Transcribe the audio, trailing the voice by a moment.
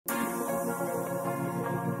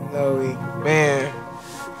Noelle, man,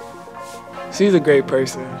 she's a great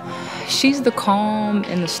person. She's the calm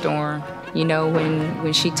in the storm. You know,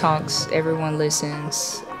 when she talks, everyone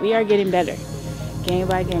listens. We are getting better. Game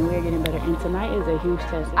by game, we are getting better. And tonight is a huge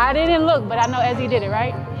test. I didn't look, but I know Ezzy did it,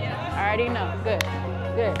 right? Yeah. I already know. Good.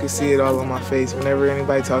 Good. You can see it all on my face. Whenever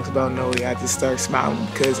anybody talks about Noelle, I just start smiling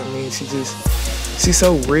because, I mean, she's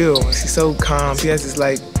so real and she's so calm. She has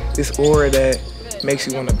this aura that makes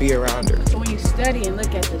you want to be around her. So when you study and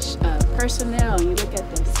look at the personnel and you look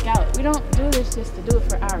at the scout, we don't do this just to do it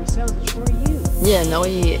for ourselves, it's for you. Yeah,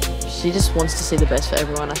 Noelle, she just wants to see the best for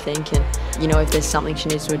everyone, I think. And, you know, if there's something she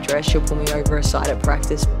needs to address, she'll pull me over aside at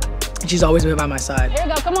practice. She's always been by my side. Here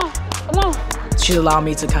we go, come on, come on. She's allowed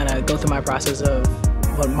me to kind of go through my process of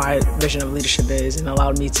what my vision of leadership is and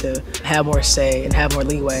allowed me to have more say and have more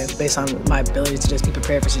leeway based on my ability to just be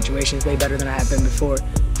prepared for situations way better than I have been before.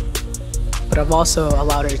 But I've also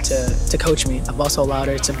allowed her to coach me. I've also allowed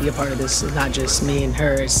her to be a part of this. It's not just me and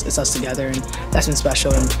her, it's us together, and that's been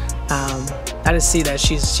special. And I just see that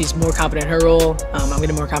she's more confident in her role. I'm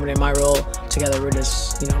getting more confident in my role. Together, we're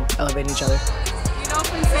just, you know, elevating each other. Get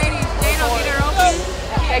open, Sadie. Dano, get her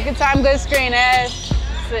open. Take your time, good screen, Ez.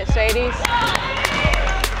 Sit, Sadie.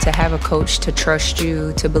 To have a coach to trust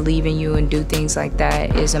you, to believe in you and do things like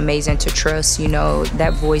that is amazing to trust, you know,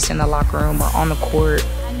 that voice in the locker room or on the court.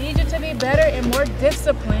 I need you to be better and more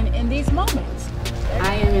disciplined in these moments.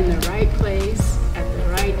 I am in the right place at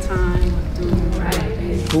the right time, doing the right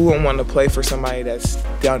thing. Who wouldn't want to play for somebody that's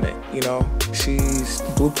done it, you know? She's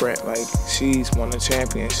blueprint, like she's won a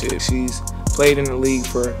championship. She's played in the league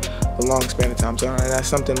for a long span of time. And that's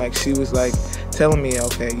something like she was like telling me,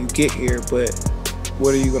 okay, you get here, but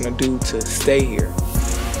what are you gonna do to stay here?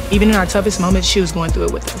 Even in our toughest moments, she was going through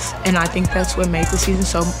it with us. And I think that's what made the season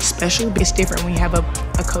so special. It's different when you have a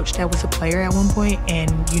coach that was a player at one point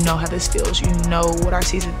and you know how this feels. You know what our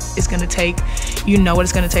season is gonna take. You know what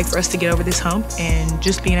it's gonna take for us to get over this hump, and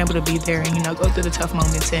just being able to be there and, you know, go through the tough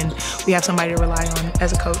moments, and we have somebody to rely on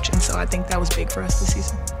as a coach. And so I think that was big for us this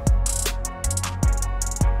season.